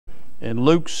In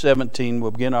Luke 17, we'll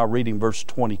begin our reading, verse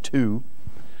 22.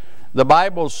 The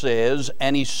Bible says,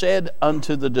 "And he said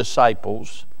unto the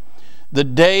disciples, The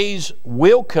days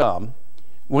will come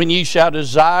when ye shall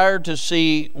desire to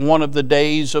see one of the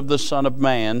days of the Son of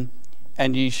Man,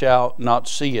 and ye shall not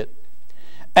see it.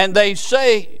 And they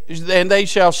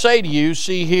shall say to you,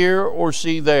 See here or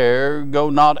see there,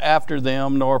 go not after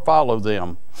them, nor follow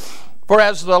them. For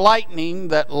as the lightning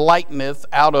that lighteneth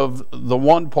out of the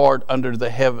one part under the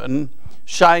heaven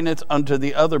shineth unto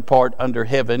the other part under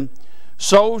heaven,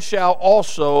 so shall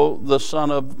also the Son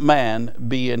of Man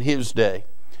be in his day.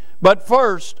 But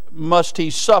first must he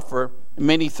suffer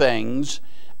many things,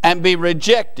 and be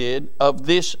rejected of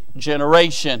this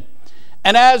generation.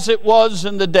 And as it was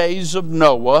in the days of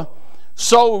Noah,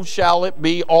 so shall it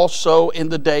be also in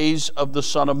the days of the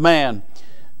Son of Man.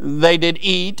 They did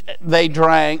eat, they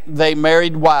drank, they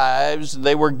married wives,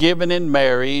 they were given in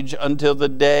marriage until the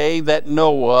day that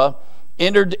Noah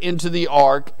entered into the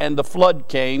ark, and the flood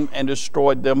came and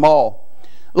destroyed them all.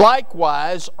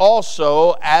 Likewise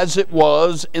also as it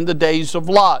was in the days of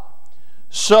Lot.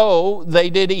 So they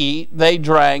did eat, they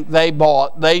drank, they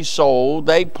bought, they sold,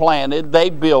 they planted, they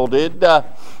builded.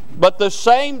 But the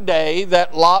same day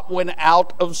that Lot went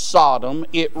out of Sodom,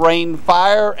 it rained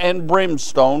fire and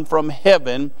brimstone from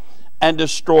heaven and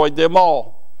destroyed them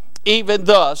all. Even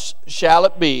thus shall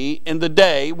it be in the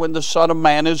day when the Son of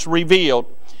Man is revealed.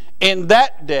 In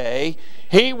that day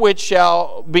he which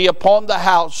shall be upon the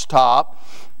housetop,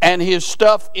 and his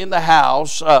stuff in the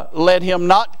house, let him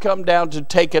not come down to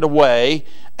take it away.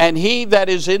 And he that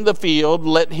is in the field,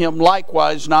 let him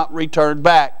likewise not return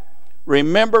back.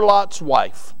 Remember Lot's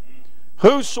wife.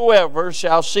 Whosoever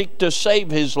shall seek to save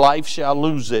his life shall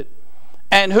lose it.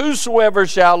 And whosoever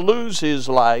shall lose his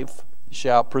life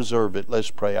shall preserve it." Let's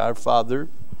pray. Our Father,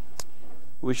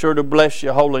 we sure to bless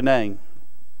your holy name.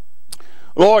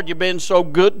 Lord, you've been so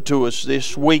good to us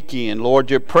this weekend. Lord,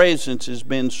 your presence has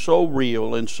been so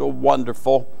real and so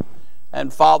wonderful.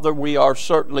 And Father, we are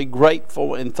certainly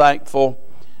grateful and thankful.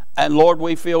 And Lord,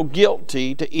 we feel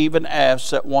guilty to even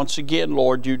ask that once again,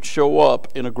 Lord, you'd show up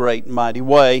in a great and mighty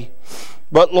way.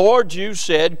 But Lord, you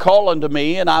said, "Call unto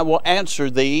me, and I will answer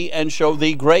thee, and show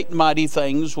thee great and mighty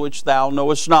things which thou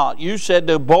knowest not." You said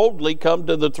to boldly come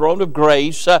to the throne of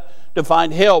grace to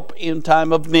find help in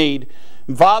time of need.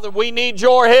 And Father, we need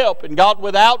your help. And God,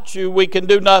 without you, we can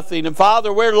do nothing. And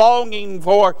Father, we're longing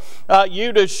for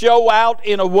you to show out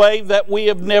in a way that we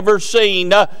have never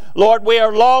seen. Lord, we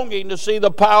are longing to see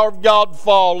the power of God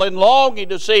fall, and longing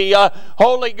to see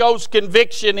Holy Ghost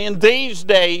conviction in these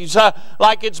days,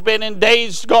 like it's been in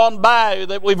days gone by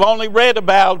that we've only read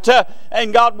about.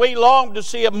 And God, we long to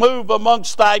see a move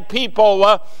amongst thy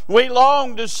people. We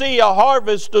long to see a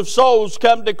harvest of souls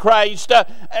come to Christ.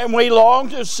 And we long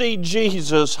to see Jesus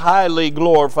highly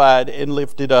glorified and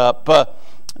lifted up.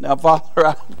 Now, Father,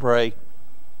 I pray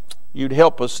you'd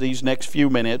help us these next few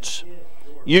minutes.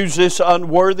 Use this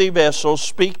unworthy vessel.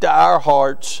 Speak to our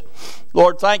hearts.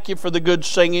 Lord, thank you for the good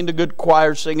singing, the good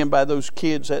choir singing by those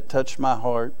kids. That touched my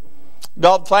heart.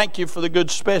 God, thank you for the good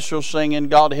special singing.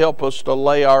 God, help us to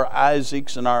lay our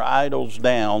Isaacs and our idols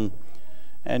down.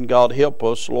 And God, help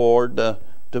us, Lord,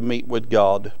 to meet with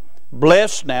God.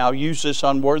 Bless now. Use this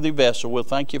unworthy vessel. We'll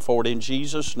thank you for it in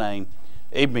Jesus' name.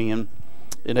 Amen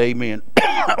and amen.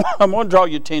 I'm going to draw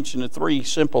your attention to three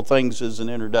simple things as an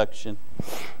introduction.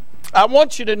 I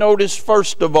want you to notice,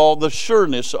 first of all, the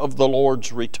sureness of the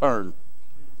Lord's return.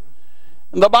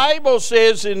 And the Bible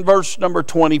says in verse number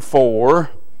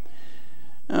 24,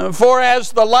 "For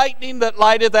as the lightning that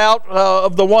lighteth out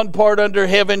of the one part under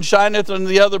heaven shineth unto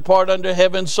the other part under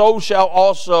heaven, so shall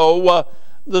also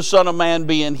the Son of Man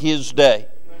be in his day."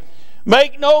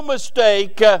 Make no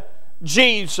mistake,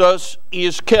 Jesus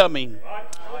is coming.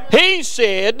 He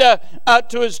said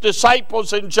to his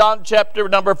disciples in John chapter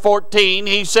number 14,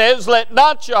 he says, "Let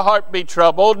not your heart be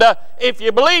troubled. If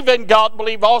you believe in God,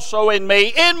 believe also in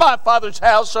me. In my Father's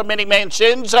house are many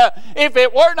mansions. If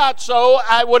it were not so,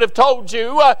 I would have told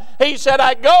you." He said,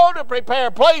 "I go to prepare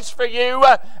a place for you.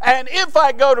 And if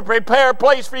I go to prepare a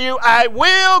place for you, I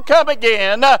will come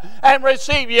again and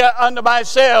receive you unto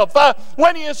myself."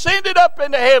 When he ascended up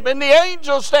into heaven, the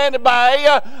angel standing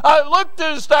by looked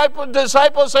at his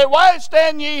disciples and said, said, why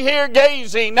stand ye here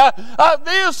gazing?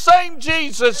 This same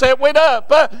Jesus that went up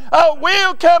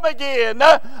will come again.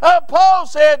 Paul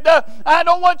said, I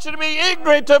don't want you to be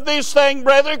ignorant of this thing,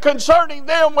 brethren, concerning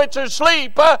them which are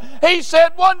asleep. He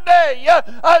said, one day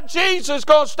Jesus is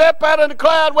going to step out in the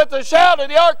cloud with the shout of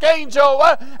the archangel,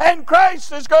 and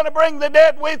Christ is going to bring the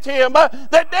dead with him.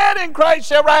 The dead in Christ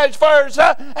shall rise first,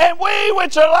 and we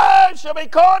which are alive shall be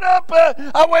caught up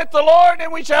with the Lord,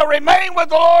 and we shall remain with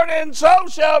the Lord, and so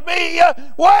shall be.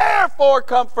 Wherefore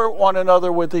comfort one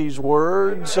another with these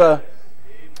words.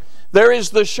 There is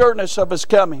the sureness of His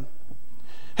coming.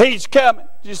 He's coming.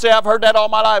 You say, I've heard that all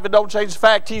my life. It don't change the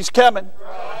fact He's coming.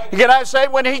 Can I say,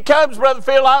 when He comes, Brother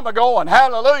Phil, I'm a-going.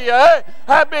 Hallelujah. Hey,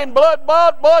 I've been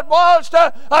blood-bought, blood-washed,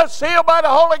 sealed by the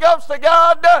Holy Ghost of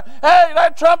God. Hey,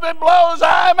 that trumpet blows,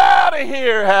 I'm out of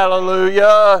here.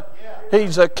 Hallelujah.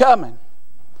 He's a-coming.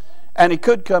 And He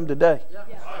could come today.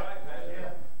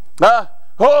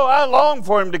 I long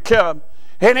for Him to come.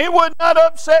 And it would not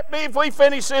upset me if we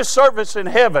finish this service in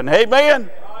heaven. Amen.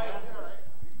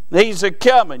 He's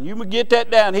a-coming. You get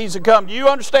that down. He's a-coming. Do you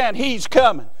understand? He's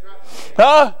coming.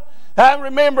 I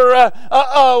remember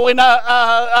when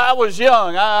I was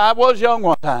young. I was young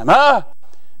one time.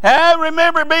 I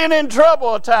remember being in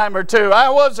trouble a time or two. I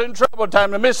was in trouble a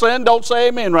time. Miss Lynn, don't say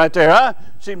amen right there.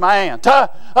 She's my aunt.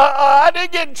 I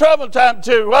did get in trouble a time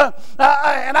too.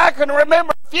 And I can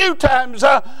remember a few times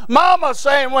Mama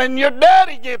saying, when your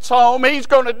daddy gets home, he's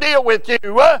going to deal with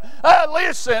you.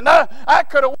 Listen, I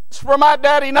could have wished for my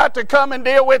daddy not to come and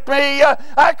deal with me.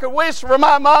 I could wish for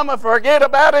my mama to forget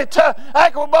about it.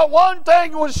 But one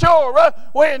thing was sure.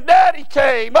 When daddy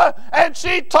came and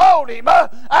she told him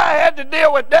I had to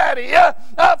deal with daddy.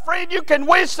 Friend, you can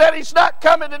wish that he's not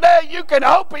coming today. You can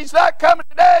hope he's not coming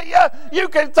today. You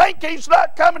can think he's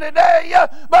not coming today.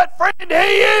 But friend, he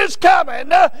is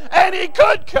coming. And he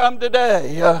could come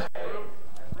today. You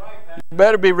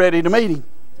better be ready to meet him.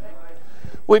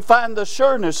 We find the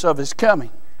sureness of His coming.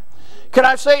 Can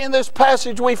I say, in this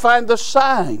passage we find the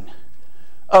sign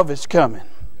of His coming.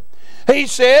 He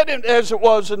said, as it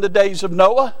was in the days of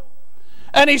Noah.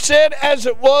 And He said, as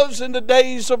it was in the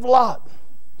days of Lot.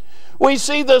 We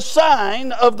see the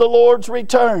sign of the Lord's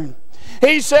return.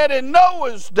 He said in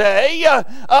Noah's day,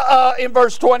 in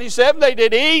verse 27, they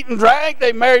did eat and drank,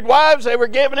 they married wives, they were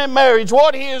given in marriage.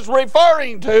 What he is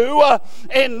referring to,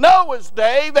 in Noah's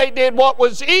day, they did what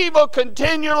was evil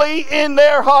continually in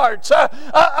their hearts.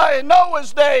 In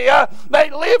Noah's day, they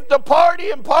lived to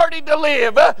party and partied to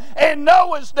live. In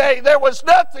Noah's day, there was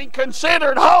nothing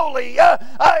considered holy.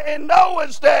 In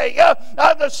Noah's day,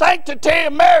 the sanctity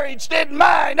of marriage didn't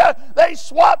mind. They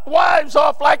swapped wives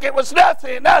off like it was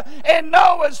nothing. In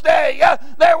Noah's day,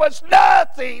 there was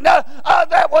nothing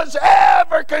that was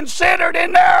ever considered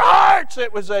in their hearts.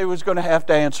 It was they was going to have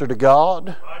to answer to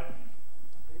God.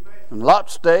 In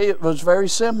Lot's day, it was very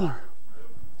similar.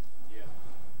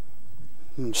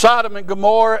 In Sodom and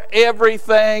Gomorrah,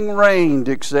 everything reigned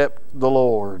except the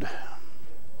Lord.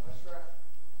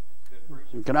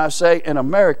 And can I say, in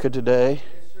America today,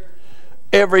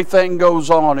 everything goes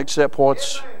on except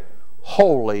what's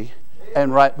holy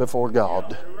and right before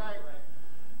God.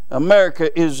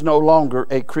 America is no longer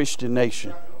a Christian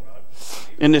nation.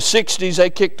 In the 60s, they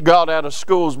kicked God out of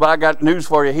schools, but I got news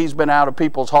for you. He's been out of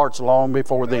people's hearts long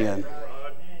before then.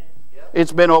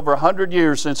 It's been over 100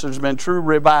 years since there's been true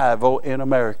revival in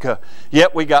America.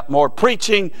 Yet we got more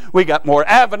preaching, we got more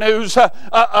avenues.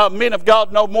 Men of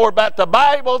God know more about the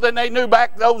Bible than they knew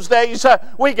back those days.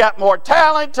 We got more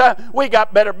talent, we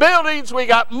got better buildings, we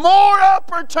got more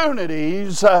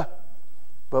opportunities,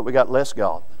 but we got less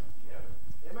God.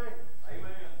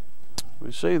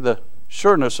 We see the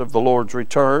sureness of the Lord's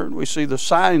return. We see the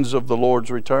signs of the Lord's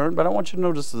return. But I want you to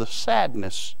notice the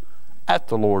sadness at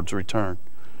the Lord's return.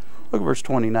 Look at verse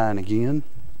 29 again.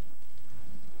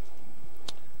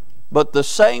 But the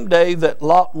same day that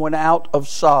Lot went out of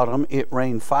Sodom, it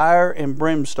rained fire and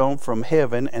brimstone from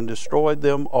heaven and destroyed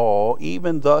them all.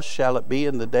 Even thus shall it be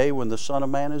in the day when the Son of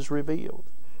Man is revealed.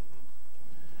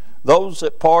 Those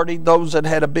that partied, those that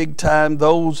had a big time,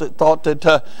 those that thought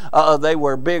that they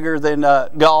were bigger than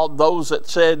God, those that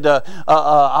said,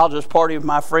 I'll just party with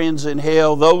my friends in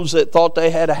hell, those that thought they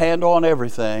had a handle on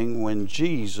everything, when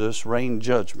Jesus rained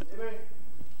judgment. Amen.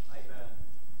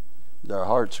 Their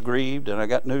hearts grieved, and I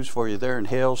got news for you, they're in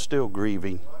hell still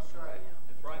grieving. That's right.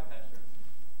 That's right, Pastor.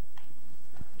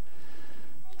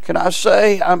 Can I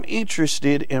say I'm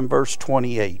interested in verse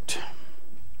 28.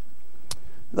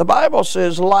 The Bible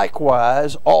says,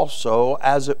 likewise also,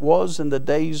 as it was in the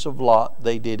days of Lot,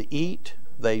 they did eat,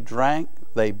 they drank,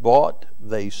 they bought,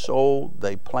 they sold,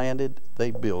 they planted, they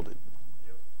builded.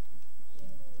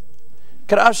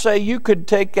 Can I say you could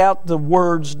take out the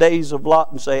words days of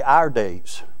Lot and say our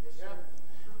days?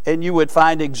 And you would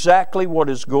find exactly what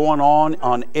is going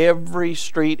on every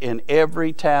street in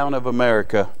every town of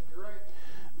America.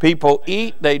 People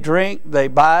eat, they drink, they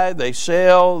buy, they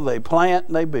sell, they plant,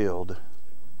 and they build.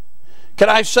 Can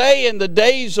I say in the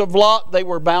days of Lot they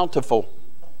were bountiful?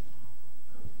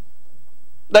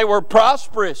 They were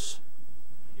prosperous.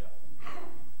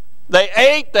 They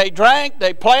ate, they drank,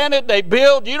 they planted, they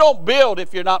built. You don't build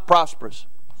if you're not prosperous.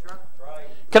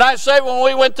 Can I say when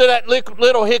we went through that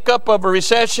little hiccup of a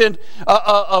recession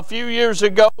a few years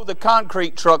ago, the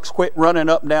concrete trucks quit running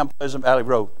up and down Pleasant Valley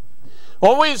Road.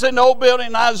 When we was in the old building,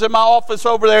 and I was in my office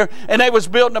over there, and they was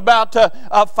building about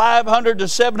 500 to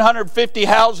 750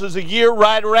 houses a year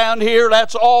right around here.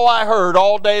 That's all I heard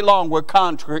all day long were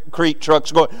concrete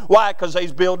trucks going. Why? Because they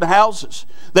was building houses.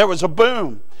 There was a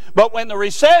boom. But when the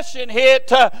recession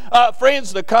hit,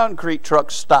 friends, the concrete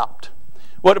trucks stopped.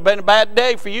 Would have been a bad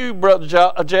day for you,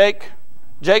 Brother Jake.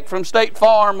 Jake from State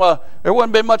Farm, there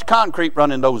wouldn't been much concrete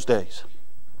running those days.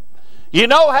 You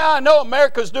know how I know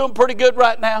America's doing pretty good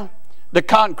right now? The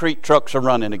concrete trucks are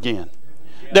running again.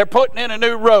 They're putting in a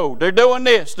new road. They're doing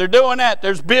this. They're doing that.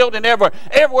 There's building everywhere.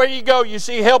 Everywhere you go, you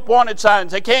see help wanted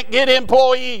signs. They can't get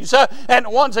employees. And the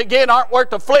ones again aren't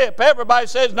worth a flip. Everybody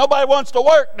says nobody wants to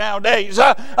work nowadays.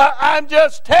 I'm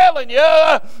just telling you,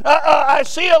 I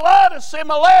see a lot of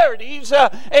similarities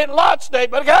in Lot's day.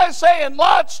 But can I say in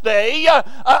Lot's day,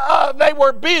 they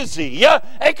were busy.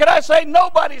 And can I say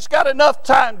nobody's got enough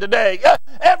time today?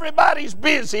 Everybody's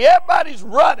busy. Everybody's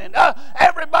running.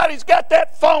 Everybody's got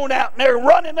that phone out and they're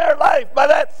running their life by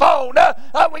that phone.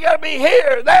 We got to be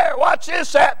here, there, watch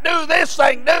this app, do this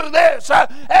thing, do this.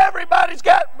 Everybody's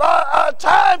got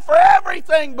time for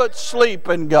everything but sleep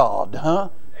and God. Amen.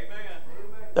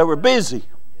 They were busy.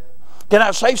 Can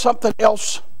I say something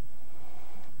else?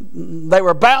 They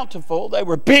were bountiful, they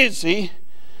were busy,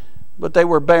 but they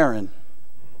were barren.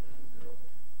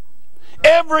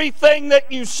 Everything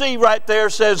that you see right there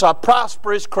says a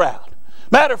prosperous crowd.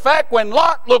 Matter of fact, when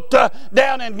Lot looked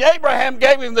down and Abraham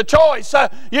gave him the choice,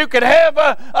 you could have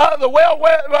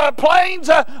the plains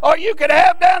or you could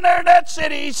have down there in that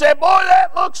city. He said, boy,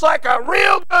 that looks like a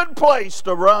real good place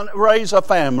to raise a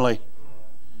family.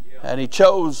 And he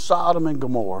chose Sodom and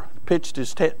Gomorrah, pitched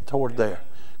his tent toward there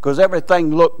because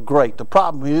everything looked great. The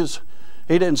problem is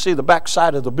he didn't see the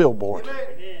backside of the billboard.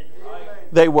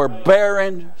 They were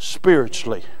barren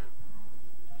spiritually.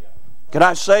 Can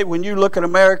I say, when you look at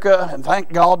America, and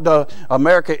thank God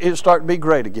America is starting to be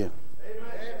great again.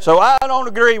 Amen. So I don't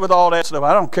agree with all that stuff.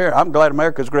 I don't care. I'm glad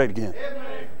America's great again.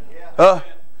 I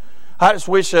just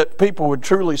wish that people would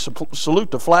truly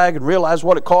salute the flag and realize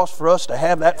what it costs for us to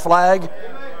have that flag.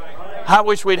 Amen. I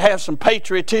wish we'd have some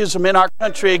patriotism in our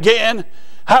country again.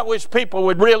 I wish people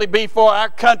would really be for our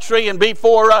country and be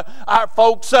for our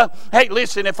folks. Hey,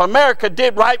 listen, if America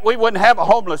did right, we wouldn't have a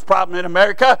homeless problem in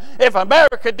America. If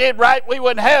America did right, we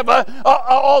wouldn't have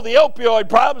all the opioid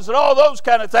problems and all those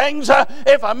kind of things.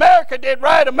 If America did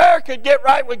right, America would get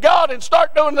right with God and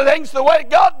start doing the things the way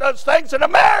God does things, and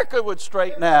America would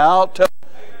straighten out.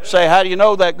 Say, how do you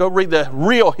know that? Go read the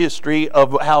real history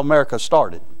of how America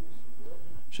started.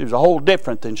 She was a whole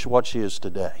different than what she is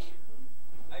today.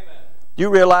 You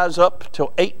realize up till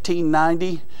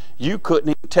 1890, you couldn't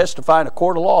even testify in a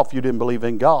court of law if you didn't believe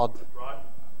in God.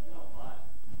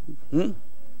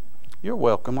 You're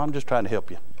welcome. I'm just trying to help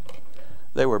you.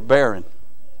 They were barren.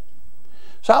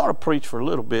 So I want to preach for a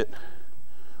little bit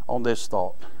on this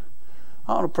thought.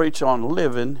 I want to preach on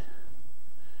living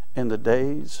in the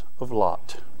days of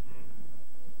Lot.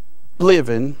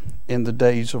 Living in the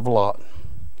days of Lot.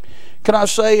 Can I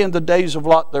say in the days of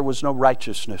Lot there was no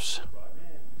righteousness?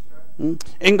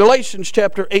 In Galatians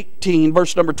chapter 18,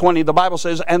 verse number 20, the Bible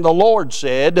says, and the Lord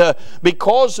said,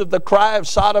 because of the cry of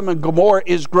Sodom and Gomorrah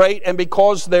is great, and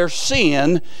because their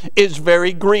sin is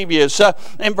very grievous.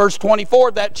 In verse 24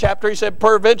 of that chapter, he said,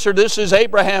 peradventure, this is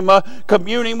Abraham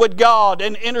communing with God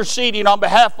and interceding on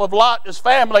behalf of Lot, his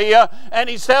family, and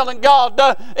he's telling God,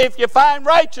 if you find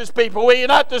righteous people, will you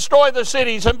not destroy the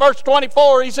cities? In verse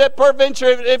 24, he said, peradventure,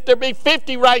 if there be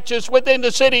 50 righteous within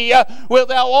the city, wilt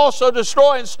thou also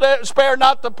destroy and spare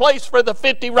not the place for the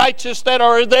 50 righteous that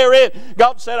are therein.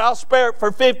 God said, I'll spare it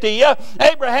for 50.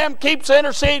 Abraham keeps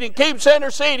interceding, keeps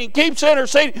interceding, keeps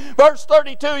interceding. Verse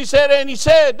 32, he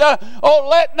said, oh,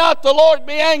 let not the Lord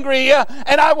be angry,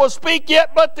 and I will speak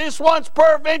yet but this once,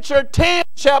 peradventure 10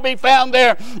 shall be found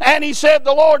there. And he said,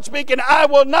 the Lord speaking, I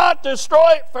will not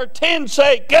destroy it for 10's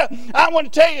sake. I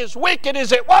want to tell you, as wicked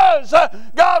as it was,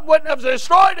 God wouldn't have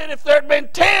destroyed it if there had been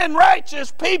 10 righteous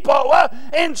people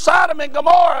in Sodom and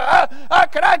Gomorrah.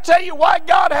 Can I tell you why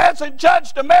God hasn't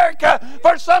judged America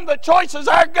for some of the choices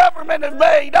our government has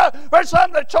made, for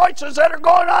some of the choices that are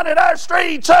going on in our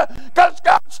streets? Because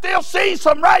God still sees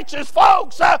some righteous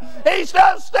folks. He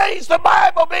still sees the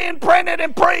Bible being printed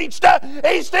and preached.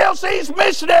 He still sees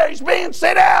missionaries being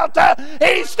sent out.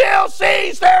 He still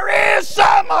sees there is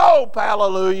some hope.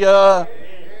 Hallelujah.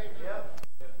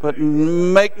 But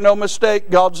make no mistake,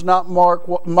 God's not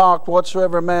mocked.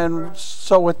 Whatsoever man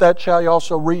soweth, that shall he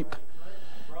also reap.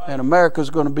 And America's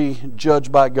going to be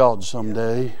judged by God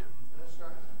someday.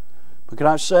 But can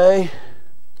I say,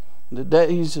 in the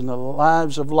days and the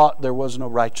lives of Lot, there was no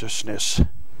righteousness.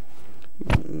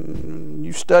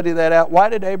 You study that out. Why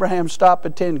did Abraham stop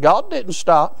at 10? God didn't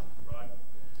stop.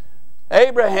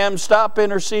 Abraham stopped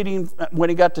interceding when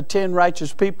he got to 10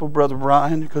 righteous people, Brother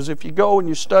Brian, because if you go and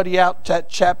you study out that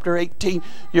chapter 18,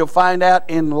 you'll find out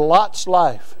in Lot's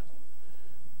life,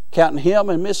 counting him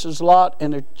and Mrs. Lot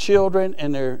and their children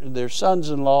and their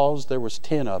sons-in-laws, there was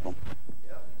 10 of them.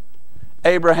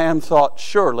 Abraham thought,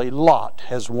 surely Lot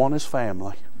has won his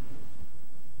family.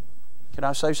 Can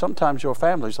I say, sometimes your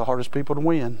family is the hardest people to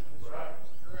win.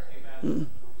 Can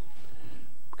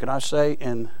I say,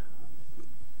 in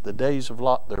the days of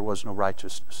Lot, there was no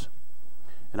righteousness.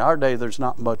 In our day, there's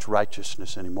not much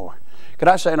righteousness anymore. Can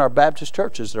I say, in our Baptist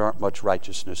churches, there aren't much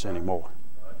righteousness anymore.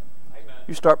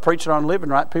 You start preaching on living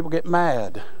right, people get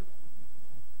mad.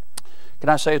 Can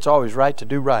I say, it's always right to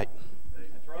do right?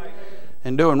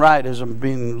 And doing right is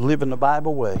living the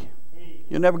Bible way.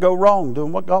 You'll never go wrong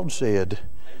doing what God said.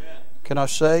 Can I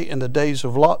say, in the days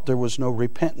of Lot, there was no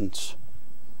repentance.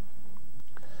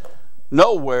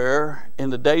 Nowhere in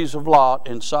the days of Lot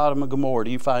in Sodom and Gomorrah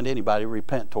do you find anybody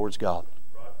repent towards God.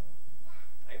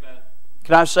 Amen.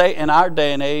 Can I say, in our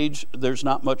day and age, there's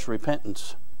not much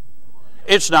repentance.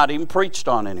 It's not even preached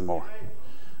on anymore.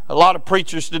 A lot of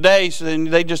preachers today,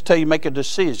 they just tell you make a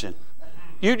decision.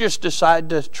 You just decide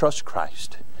to trust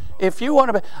Christ. If you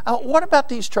want to be, what about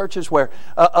these churches where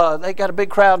they got a big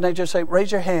crowd and they just say,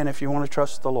 raise your hand if you want to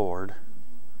trust the Lord?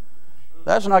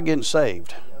 That's not getting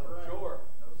saved.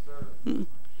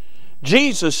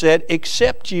 Jesus said,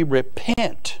 except ye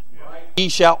repent, ye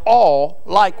shall all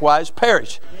likewise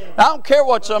perish. Now, I don't care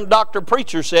what some doctor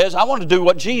preacher says. I want to do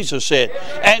what Jesus said.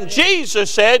 And Jesus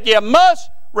said, you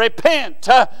must repent.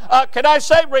 Can I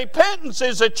say repentance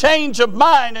is a change of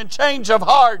mind and change of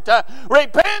heart.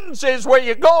 Repentance is where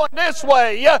you're going this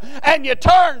way and you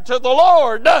turn to the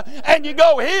Lord and you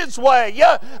go His way.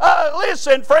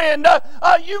 Listen, friend,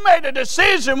 you made a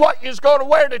decision what you're going to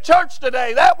wear to church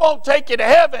today. That won't take you to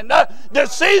heaven.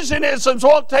 Decisionisms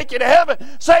won't take you to heaven.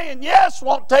 Saying yes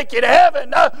won't take you to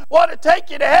heaven. What will take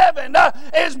you to heaven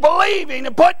is believing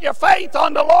and putting your faith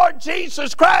on the Lord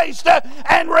Jesus Christ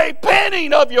and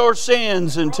repenting of your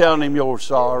sins and telling Him you're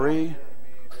sorry.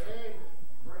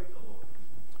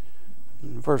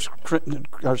 2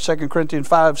 Corinthians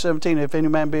 5:17, if any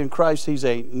man be in Christ, he's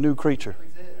a new creature.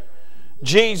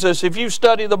 Jesus, if you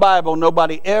study the Bible,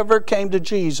 nobody ever came to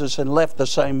Jesus and left the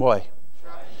same way.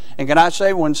 And can I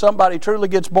say, when somebody truly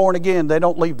gets born again, they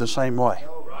don't leave the same way.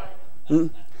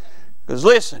 Because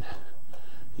listen,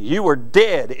 you were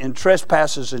dead in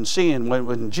trespasses and sin.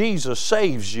 When Jesus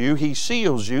saves you, He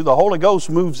seals you. The Holy Ghost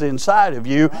moves inside of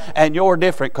you, and you're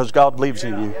different because God lives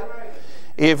in you.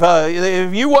 If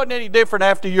you wasn't any different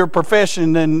after your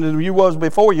profession than you was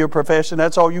before your profession,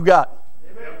 that's all you got.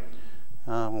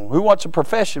 Who wants a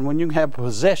profession when you can have a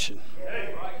possession?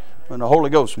 When the Holy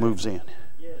Ghost moves in.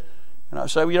 And I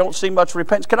say, well, you don't see much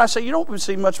repentance. Can I say, you don't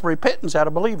see much repentance out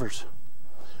of believers?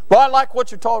 Well, I like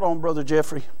what you're taught on, Brother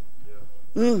Jeffrey.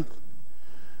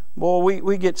 Boy,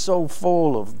 we get so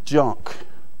full of junk.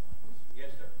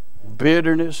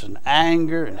 Bitterness and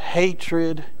anger and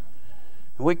hatred.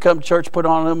 And we come to church, put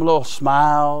on them little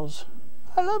smiles.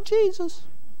 I love Jesus.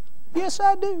 Yes,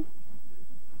 I do.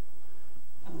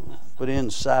 But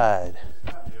inside,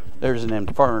 there's an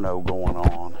inferno going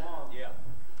on.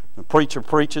 The preacher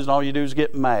preaches and all you do is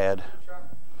get mad.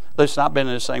 Listen, I've been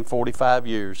in this thing 45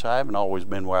 years. I haven't always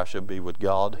been where I should be with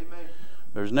God.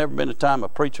 There's never been a time a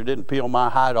preacher didn't peel my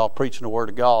hide off preaching the Word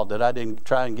of God that I didn't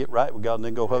try and get right with God and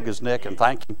then go hug His neck and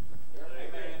thank Him.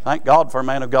 Thank God for a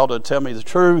man of God to tell me the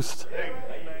truth.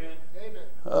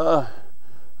 I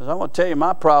want to tell you,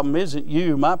 my problem isn't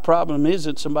you. My problem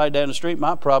isn't somebody down the street.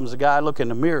 My problem is the guy I look in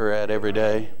the mirror at every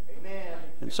day.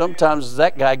 And sometimes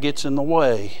that guy gets in the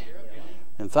way.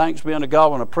 And thanks be unto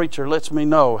God when a preacher lets me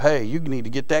know, hey, you need to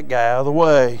get that guy out of the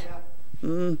way.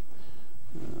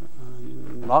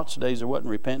 Lots of days there wasn't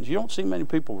repentance. You don't see many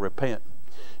people repent.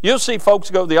 You'll see folks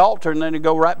go to the altar and then they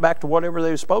go right back to whatever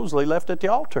they supposedly left at the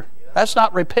altar. That's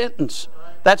not repentance.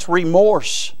 That's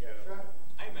remorse.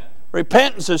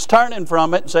 Repentance is turning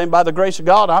from it and saying, by the grace of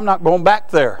God, I'm not going back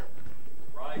there.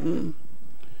 Right.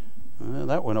 Well,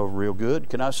 that went over real good.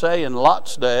 Can I say, in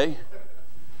Lot's day,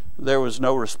 there was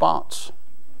no response.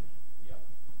 Yeah.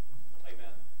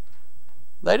 Amen.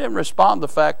 They didn't respond to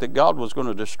the fact that God was going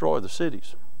to destroy the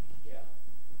cities.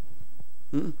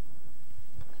 Yeah.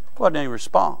 Wasn't any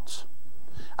response.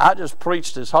 I just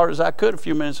preached as hard as I could a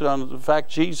few minutes ago on the fact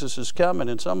Jesus is coming,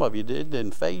 and some of you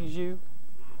didn't faze you.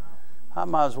 I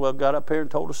might as well got up here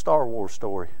and told a Star Wars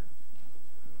story.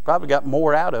 Probably got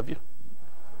more out of you.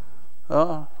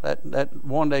 That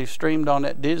one they streamed on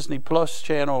that Disney Plus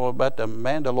channel about the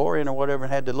Mandalorian or whatever,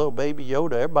 and had the little baby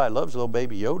Yoda. Everybody loves little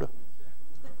baby Yoda.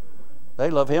 They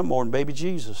love him more than baby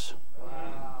Jesus.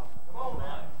 Wow. Come on,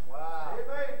 man. Wow.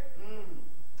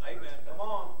 Amen. Come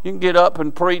on. You can get up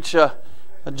and preach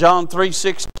John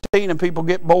 3:16 and people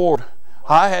get bored.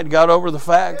 I had got over the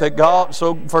fact that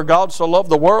for God so loved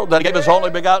the world that He gave His only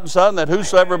begotten Son, that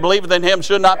whosoever believeth in Him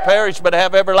should not perish but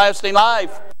have everlasting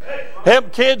life.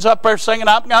 Them kids up there singing,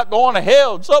 I'm not going to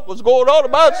hell. Something's going on in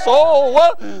my soul.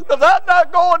 Because I'm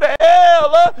not going to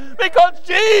hell. Because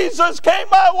Jesus came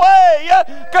my way.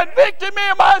 Convicted me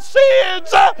of my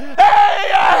sins.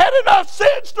 Hey, I had enough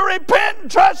sins to repent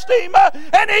and trust Him.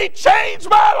 And He changed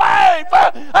my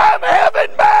life. I'm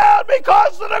heaven bound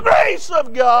because of the grace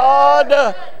of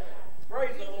God.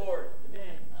 Praise the Lord.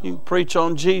 You can preach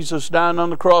on Jesus dying on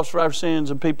the cross for our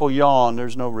sins and people yawn.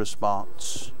 There's no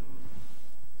response.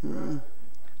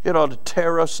 It ought to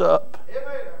tear us up.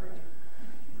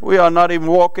 We ought not even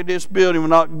walk in this building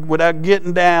without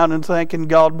getting down and thanking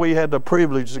God we had the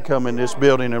privilege to come in this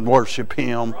building and worship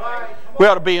Him. We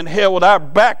ought to be in hell with our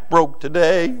back broke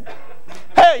today.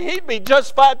 Hey, He'd be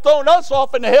justified throwing us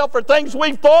off into hell for things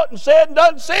we've thought and said and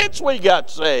done since we got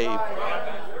saved.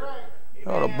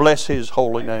 We ought to bless His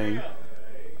holy name.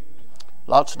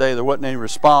 Lot's day there wasn't any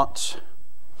response.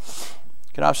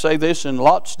 Can I say this? In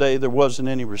Lot's day, there wasn't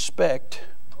any respect.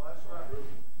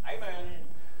 Amen.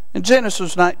 In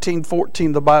Genesis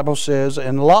 19:14, the Bible says,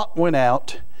 And Lot went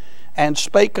out and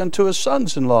spake unto his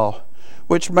sons-in-law,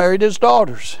 which married his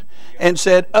daughters, and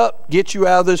said, Up, get you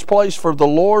out of this place, for the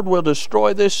Lord will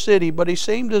destroy this city. But he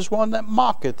seemed as one that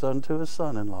mocketh unto his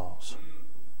son-in-laws.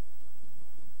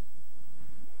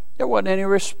 There wasn't any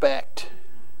respect.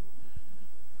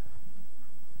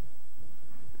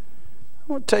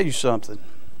 I want to tell you something.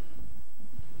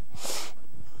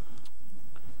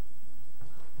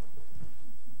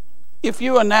 If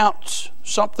you announce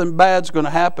something bad's going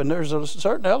to happen, there's a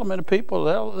certain element of people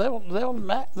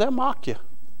they'll mock you.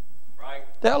 Right.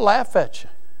 They'll laugh at you.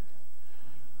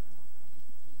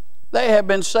 They have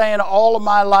been saying all of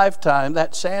my lifetime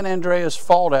that San Andreas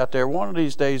fault out there, one of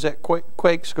these days that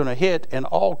quake's going to hit and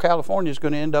all California is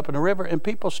going to end up in a river, and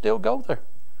people still go there.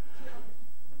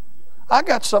 I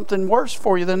got something worse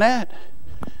for you than that.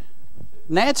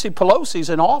 Nancy Pelosi's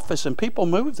in office and people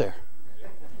move there.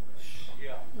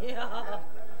 Yeah.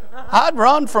 I'd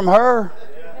run from her.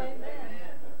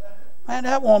 Man,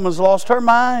 that woman's lost her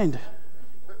mind.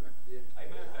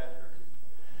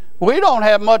 We don't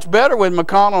have much better with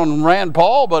McConnell and Rand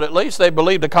Paul, but at least they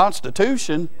believe the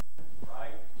Constitution.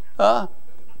 I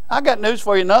got news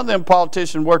for you. None of them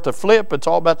politicians worth a flip. It's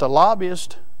all about the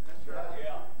lobbyist.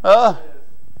 Well,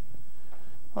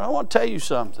 I want to tell you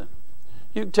something.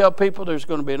 You can tell people there's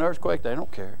going to be an earthquake. They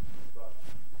don't care.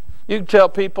 You can tell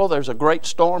people there's a great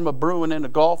storm of brewing in the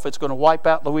Gulf. It's going to wipe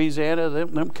out Louisiana.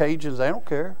 Them Cajuns, they don't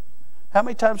care. How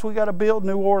many times we got to build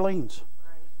New Orleans?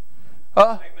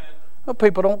 Well,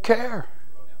 people don't care.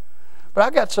 But I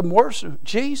got some worse.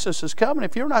 Jesus is coming.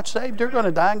 If you're not saved, you're going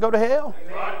to die and go to hell.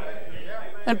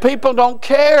 And people don't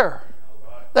care.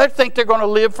 They think they're going to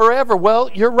live forever.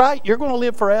 Well, you're right. You're going to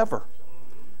live forever.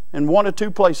 In one of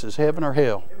two places, heaven or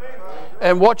hell.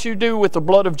 And what you do with the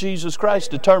blood of Jesus Christ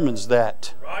determines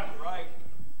that.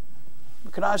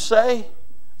 Can I say?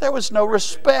 There was no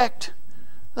respect.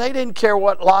 They didn't care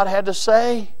what Lot had to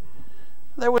say.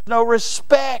 There was no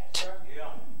respect.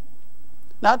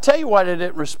 Now, I'll tell you why they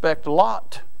didn't respect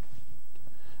Lot.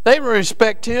 They didn't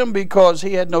respect him because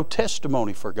he had no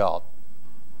testimony for God.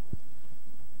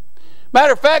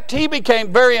 Matter of fact, he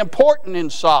became very important in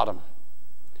Sodom.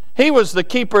 He was the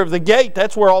keeper of the gate.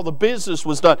 That's where all the business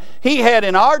was done. He had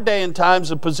in our day and times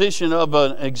the position of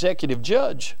an executive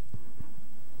judge.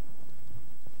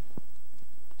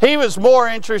 He was more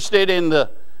interested in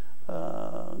the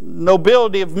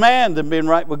nobility of man than being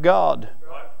right with God.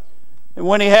 And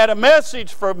when he had a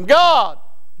message from God,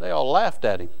 they all laughed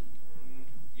at him.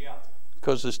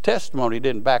 Because his testimony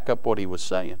didn't back up what he was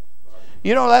saying.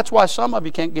 You know, that's why some of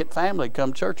you can't get family to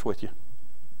come to church with you.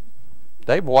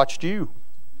 They've watched you.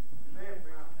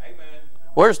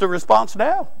 Where's the response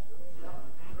now?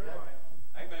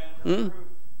 Amen.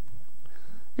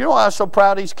 You know why I'm so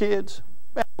proud of these kids?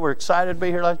 Man, we're excited to be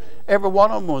here. Like, every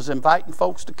one of them was inviting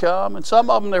folks to come, and some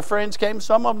of them, their friends came,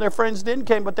 some of them, their friends didn't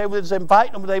come, but they was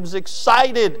inviting them. They was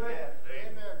excited. Amen.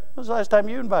 When was the last time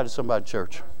you invited somebody to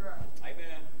church?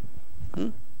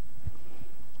 Amen.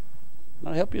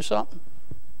 Can I help you with something?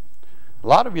 A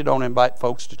lot of you don't invite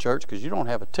folks to church because you don't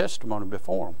have a testimony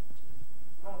before them.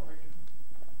 Amen.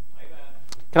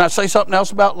 Can I say something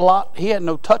else about Lot? He had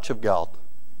no touch of God.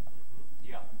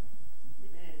 Yeah.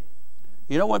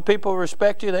 You know when people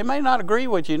respect you, they may not agree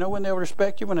with you. You know when they'll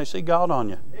respect you? When they see God on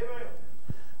you. Amen.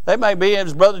 They may be,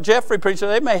 as Brother Jeffrey preached,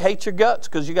 they may hate your guts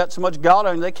because you got so much God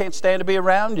on you, they can't stand to be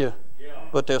around you. Yeah.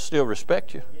 But they'll still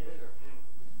respect you.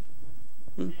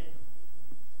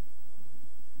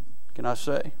 Can I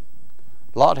say?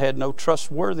 Lot had no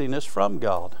trustworthiness from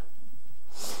God.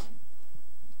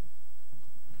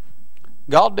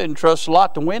 God didn't trust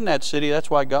Lot to win that city. That's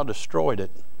why God destroyed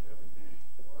it.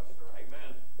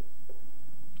 Amen.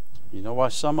 You know why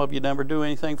some of you never do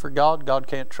anything for God? God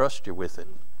can't trust you with it.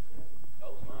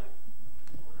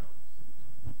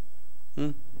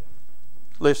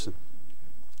 Listen,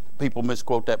 people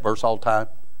misquote that verse all the time,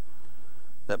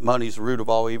 that money's the root of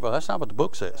all evil. That's not what the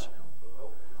book says.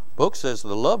 The book says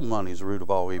the love of money is the root of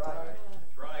all evil.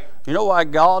 That's right. You know why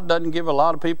God doesn't give a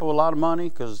lot of people a lot of money?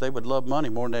 Because they would love money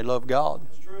more than they love God.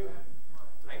 It's true.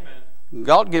 Amen.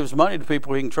 God gives money to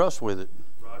people He can trust with it,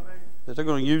 that they're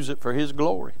going to use it for His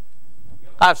glory.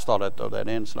 I just thought I'd throw that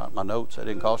in. It's not in my notes. That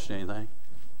didn't cost you anything.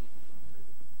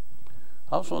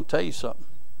 I also want to tell you something.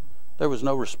 There was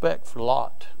no respect for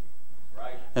Lot.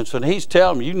 Right. And so when he's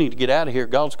telling them, you need to get out of here,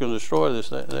 God's going to destroy this,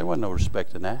 there wasn't no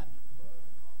respect in that.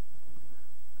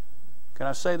 Can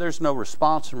I say there's no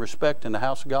response and respect in the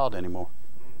house of God anymore?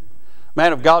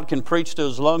 Man of God can preach till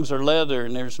his lungs are leather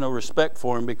and there's no respect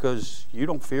for him because you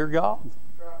don't fear God.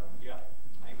 Yeah.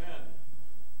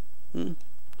 Amen.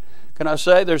 Can I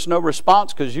say there's no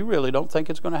response because you really don't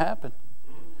think it's going to happen?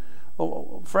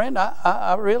 Well, friend,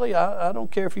 I really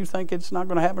don't care if you think it's not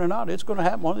going to happen or not. It's going to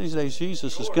happen. One of these days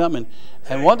Jesus is coming.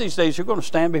 And one of these days you're going to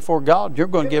stand before God. You're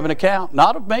going to give an account,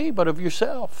 not of me, but of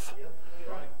yourself.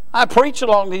 I preach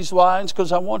along these lines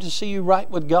because I want to see you right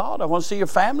with God. I want to see your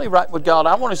family right with God.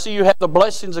 I want to see you have the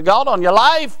blessings of God on your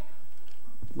life.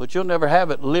 But you'll never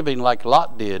have it living like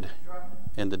Lot did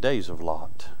in the days of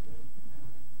Lot.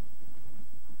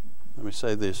 Let me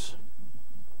say this.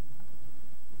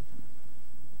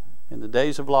 In the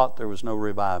days of Lot, there was no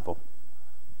revival.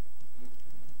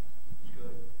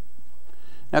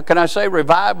 Now, can I say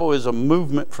revival is a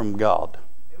movement from God?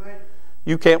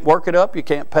 You can't work it up. You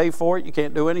can't pay for it. You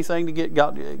can't do anything to get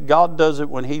God. God does it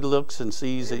when He looks and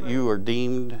sees that you are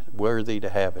deemed worthy to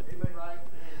have it.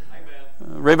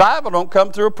 Amen. Revival don't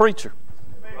come through a preacher.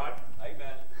 Right.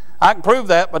 Amen. I can prove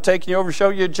that by taking you over to show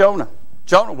you Jonah.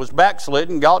 Jonah was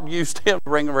backslidden. God used him to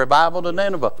bring a revival to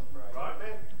Nineveh. Right.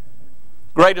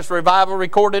 Greatest revival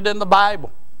recorded in the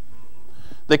Bible.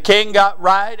 The king got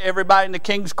right. Everybody in the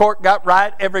king's court got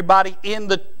right. Everybody in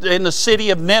the city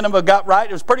of Nineveh got right.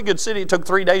 It was a pretty good city. It took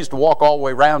 3 days to walk all the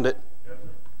way around it.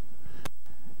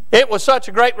 It was such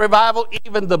a great revival,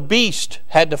 even the beast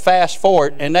had to fast for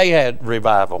it, and they had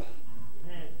revival.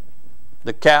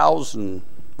 The cows and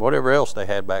whatever else they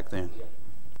had back then.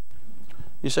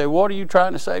 You say, what are you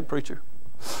trying to say, preacher?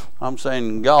 I'm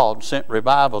saying God sent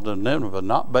revival to Nineveh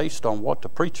not based on what the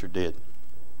preacher did.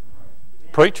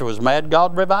 Preacher was mad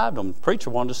God revived them. Preacher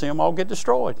wanted to see them all get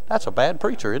destroyed. That's a bad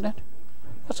preacher, isn't it?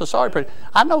 That's a sorry preacher.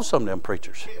 I know some of them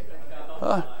preachers.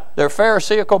 They're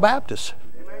Pharisaical Baptists.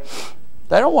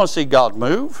 They don't want to see God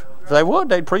move. If they would,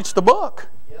 they'd preach the book.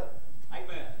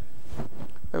 Amen.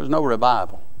 There was no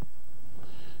revival.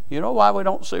 You know why we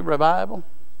don't see revival?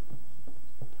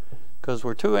 Because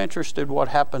we're too interested in what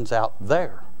happens out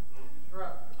there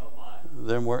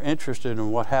than we're interested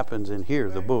in what happens in here,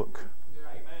 the book.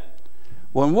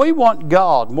 When we want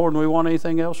God more than we want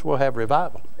anything else, we'll have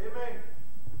revival. Amen.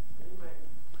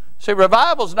 See,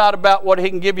 revival is not about what He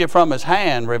can give you from His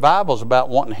hand. Revival is about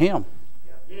wanting Him.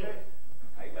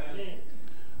 Amen.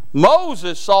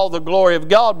 Moses saw the glory of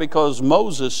God because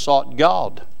Moses sought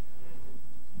God.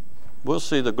 We'll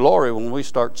see the glory when we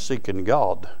start seeking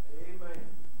God.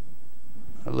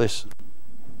 Now listen.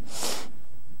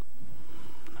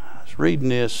 I was reading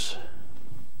this,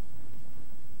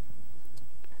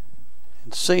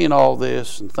 seeing all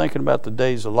this and thinking about the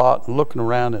days of Lot and looking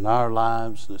around in our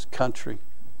lives in this country.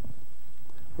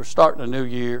 We're starting a new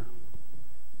year.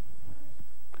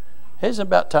 Isn't it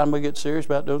about time we get serious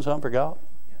about doing something for God?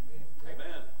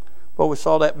 Amen. Well, we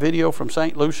saw that video from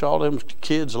St. Lucia, all them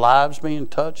kids' lives being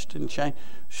touched and changed.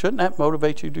 Shouldn't that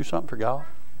motivate you to do something for God?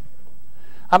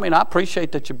 I mean, I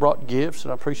appreciate that you brought gifts,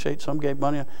 and I appreciate some gave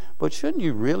money, but shouldn't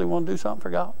you really want to do something for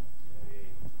God?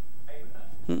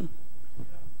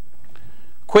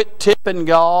 Quit tipping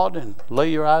God and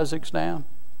lay your Isaacs down.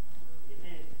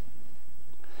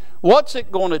 What's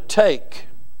it going to take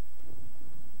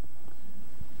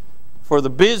for the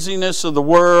busyness of the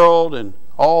world and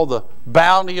all the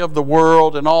bounty of the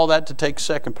world and all that to take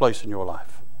second place in your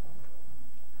life?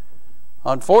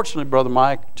 Unfortunately, Brother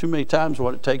Mike, too many times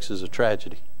what it takes is a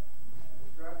tragedy.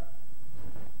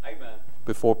 Amen.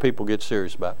 Before people get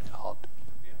serious about God.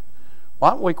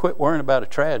 Why don't we quit worrying about a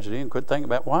tragedy and quit thinking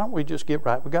about, why don't we just get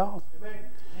right with God? Amen.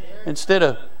 Instead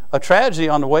of a tragedy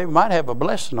on the way, we might have a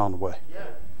blessing on the way.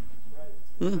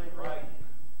 Hmm?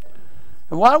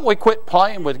 And why don't we quit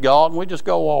playing with God and we just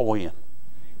go all in?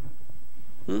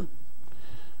 Hmm?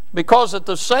 Because at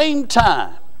the same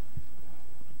time,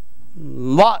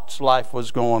 Lot's life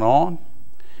was going on,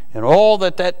 and all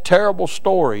that terrible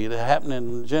story that happened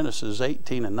in Genesis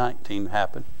 18 and 19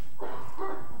 happened.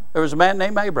 There was a man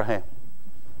named Abraham.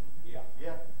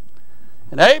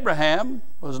 And Abraham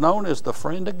was known as the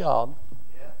friend of God.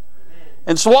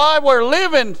 And so why we're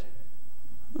living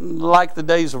like the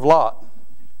days of Lot.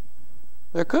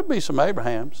 There could be some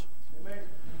Abrahams.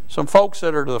 Some folks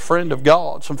that are the friend of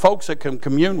God. Some folks that can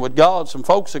commune with God. Some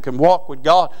folks that can walk with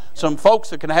God. Some folks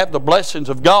that can have the blessings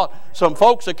of God. Some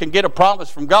folks that can get a promise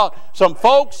from God. Some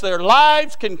folks, their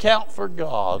lives can count for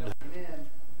God. Amen.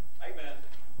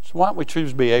 So why don't we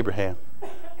choose to be Abraham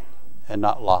and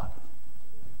not Lot?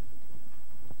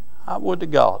 I would to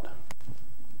God.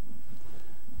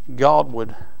 God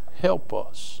would help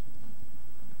us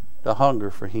to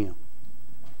hunger for Him.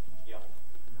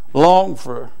 Long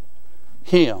for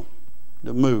Him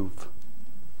to move.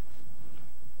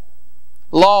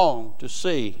 Long to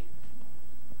see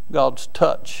God's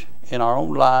touch in our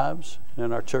own lives and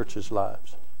in our church's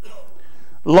lives.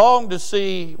 Long to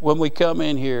see when we come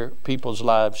in here, people's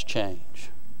lives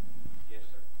change. Yes,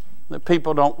 sir. That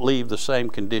people don't leave the same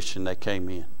condition they came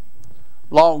in.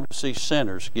 Long to see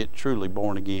sinners get truly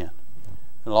born again.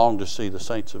 And long to see the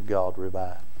saints of God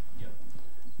revived.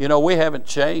 You know, we haven't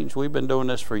changed. We've been doing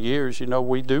this for years. You know,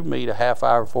 we do meet a half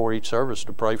hour before each service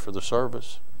to pray for the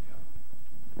service.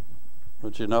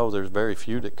 But you know, there's very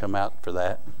few that come out for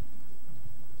that.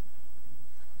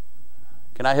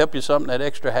 Can I help you something? That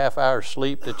extra half hour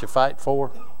sleep that you fight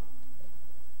for?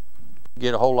 You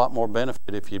get a whole lot more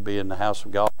benefit if you'd be in the house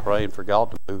of God praying for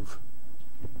God to move.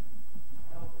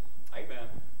 Amen.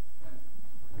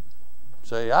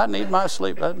 Say, I need my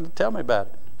sleep. Tell me about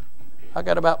it. I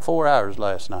got about 4 hours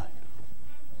last night.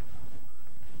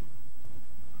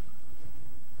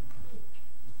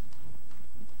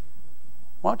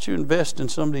 Why don't you invest in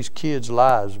some of these kids'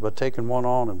 lives by taking one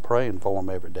on and praying for them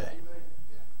every day?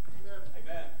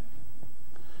 Amen.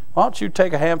 Why don't you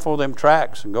take a handful of them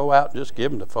tracts and go out and just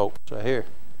give them to folks? Say, here,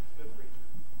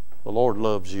 the Lord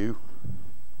loves you.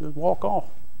 Just walk off.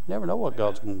 You never know what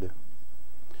God's going to do.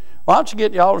 Why don't you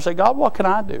get y'all and say, God, what can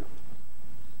I do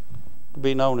to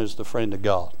be known as the friend of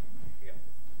God?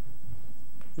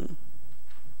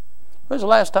 When's the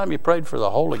last time you prayed for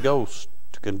the Holy Ghost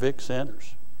to convict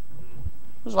sinners?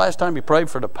 When's the last time you prayed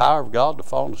for the power of God to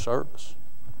fall in the service?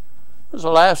 When's the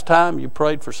last time you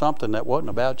prayed for something that wasn't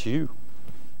about you?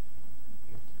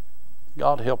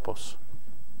 God help us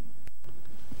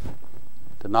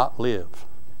to not live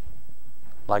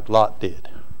like Lot did,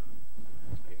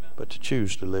 but to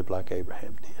choose to live like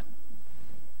Abraham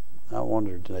did. I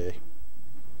wonder today,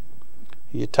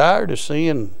 are you tired of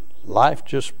seeing life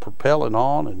just propelling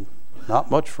on and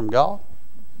not much from God?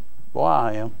 Boy,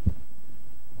 I am.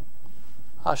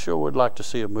 I sure would like to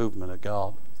see a movement of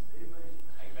God.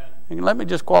 Amen. And let me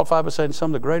just qualify by saying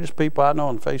some of the greatest people I know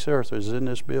on the face of the earth is in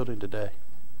this building today.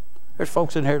 There's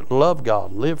folks in here that love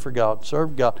God, live for God,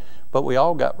 serve God, but we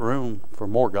all got room for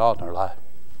more God in our life.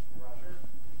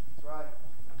 That's right.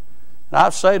 And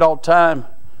I've said all the time,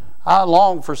 I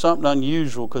long for something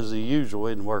unusual because the usual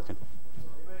isn't working.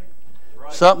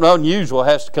 Right. Something unusual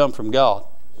has to come from God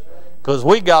because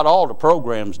we got all the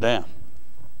programs down.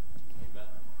 Amen.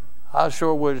 I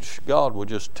sure wish God would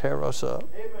just tear us up.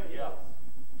 Amen. Yeah.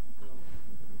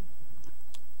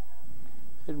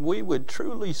 And we would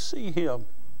truly see Him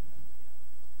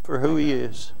for who He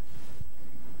is.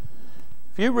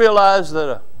 If you realize that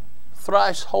a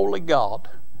thrice holy God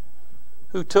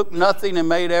who took nothing and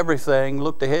made everything,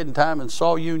 looked ahead in time and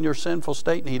saw you in your sinful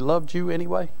state, and He loved you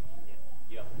anyway,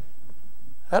 Yeah.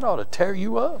 that ought to tear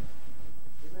you up.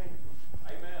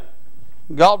 Amen.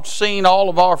 God's seen all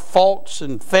of our faults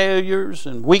and failures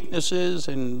and weaknesses,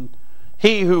 and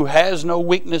He who has no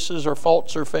weaknesses or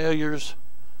faults or failures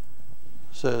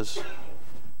says,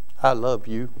 I love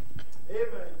you.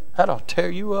 Amen. That'll tear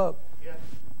you up. Yeah.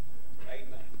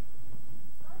 Amen.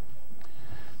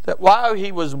 That while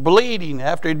He was bleeding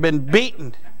after He'd been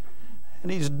beaten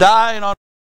and He's dying on,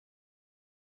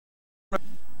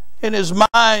 in His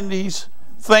mind He's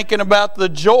thinking about the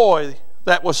joy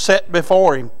that was set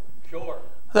before Him. Sure.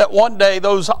 That one day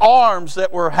those arms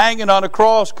that were hanging on a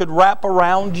cross could wrap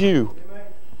around you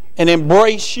and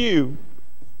embrace you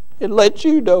and let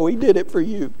you know He did it for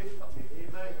you.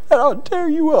 And I'll tear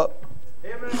you up.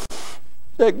 Amen.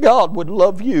 That God would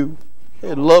love you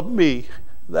and love me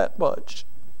that much.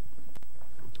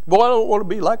 Boy, I don't want to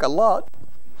be like a Lot.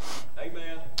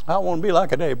 Amen. I want to be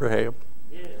like an Abraham.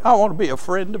 Yeah. I want to be a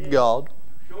friend of God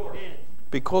Sure.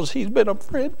 because He's been a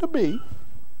friend to me.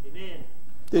 Amen.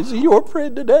 Is He your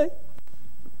friend today?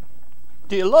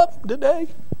 Do you love Him today?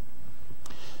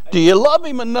 Do you love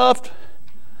Him enough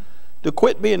to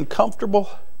quit being comfortable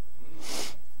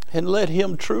and let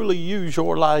Him truly use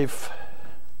your life?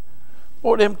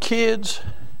 Or them kids,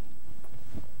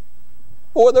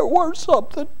 or they're worth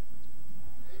something.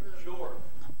 Sure.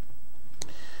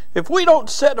 If we don't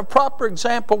set a proper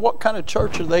example, what kind of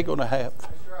church are they going to have?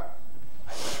 That's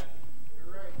right.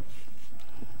 You're right.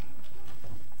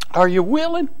 Are you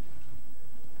willing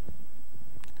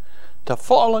to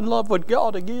fall in love with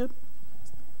God again?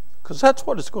 Because that's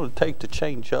what it's going to take to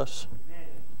change us,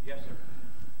 Yes,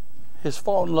 sir. is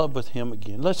fall in love with Him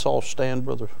again. Let's all stand,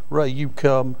 Brother Ray, you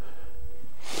come.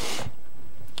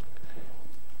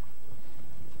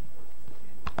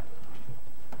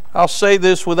 I'll say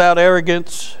this without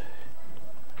arrogance.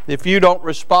 If you don't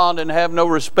respond and have no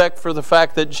respect for the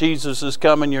fact that Jesus is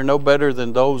coming, you're no better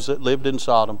than those that lived in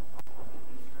Sodom.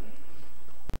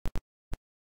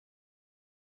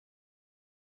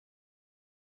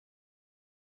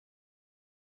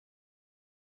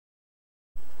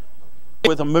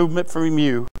 With a movement from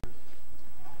you.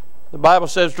 The Bible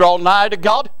says, draw nigh to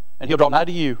God, and He'll draw nigh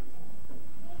to you.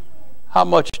 How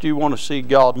much do you want to see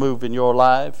God move in your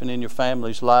life and in your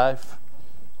family's life?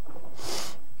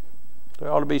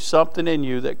 There ought to be something in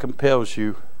you that compels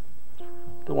you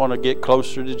to want to get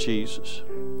closer to Jesus.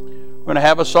 We're going to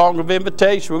have a song of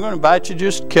invitation. We're going to invite you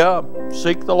just to come.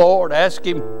 Seek the Lord. Ask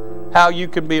Him how you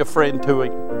can be a friend to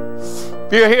Him.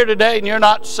 If you're here today and you're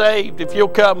not saved, if you'll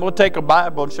come, we'll take a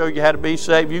Bible and show you how to be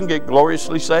saved. You can get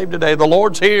gloriously saved today. The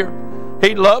Lord's here.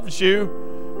 He loves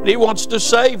you, and He wants to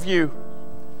save you.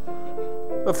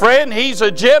 But friend, He's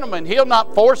a gentleman. He'll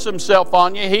not force Himself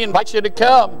on you. He invites you to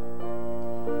come.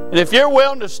 And if you're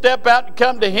willing to step out and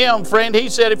come to Him, friend, He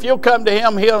said if you'll come to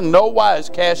Him, He'll in no wise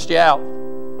cast you out.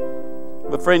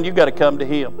 But friend, you've got to come to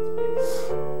Him.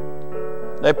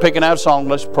 They're picking out a song.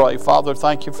 Let's pray. Father,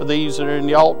 thank You for these that are in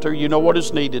the altar. You know what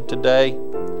is needed today.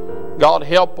 God,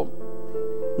 help them.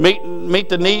 Meet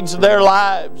the needs of their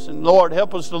lives. And Lord,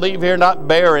 help us to leave here not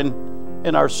barren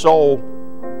in our soul.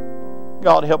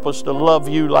 God, help us to love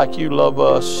You like You love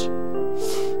us.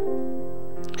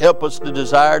 Help us to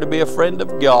desire to be a friend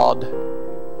of God.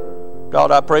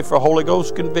 God, I pray for Holy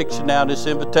Ghost conviction now in this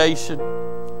invitation.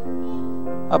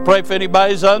 I pray if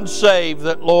anybody's unsaved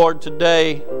that, Lord,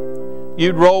 today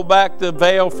You'd roll back the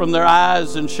veil from their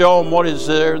eyes and show them what is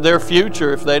their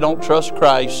future if they don't trust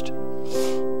Christ.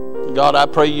 God, I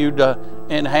pray You'd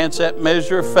enhance that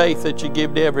measure of faith that You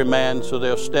give to every man so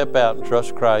they'll step out and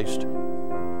trust Christ.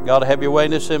 God, have Your way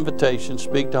in this invitation.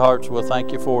 Speak to hearts. We'll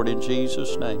thank You for it in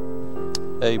Jesus' name.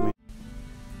 Amen.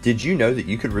 Did you know that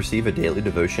you could receive a daily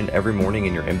devotion every morning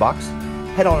in your inbox?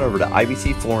 Head on over to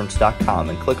ibcflorence.com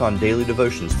and click on Daily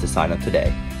Devotions to sign up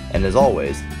today. And as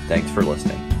always, thanks for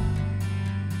listening.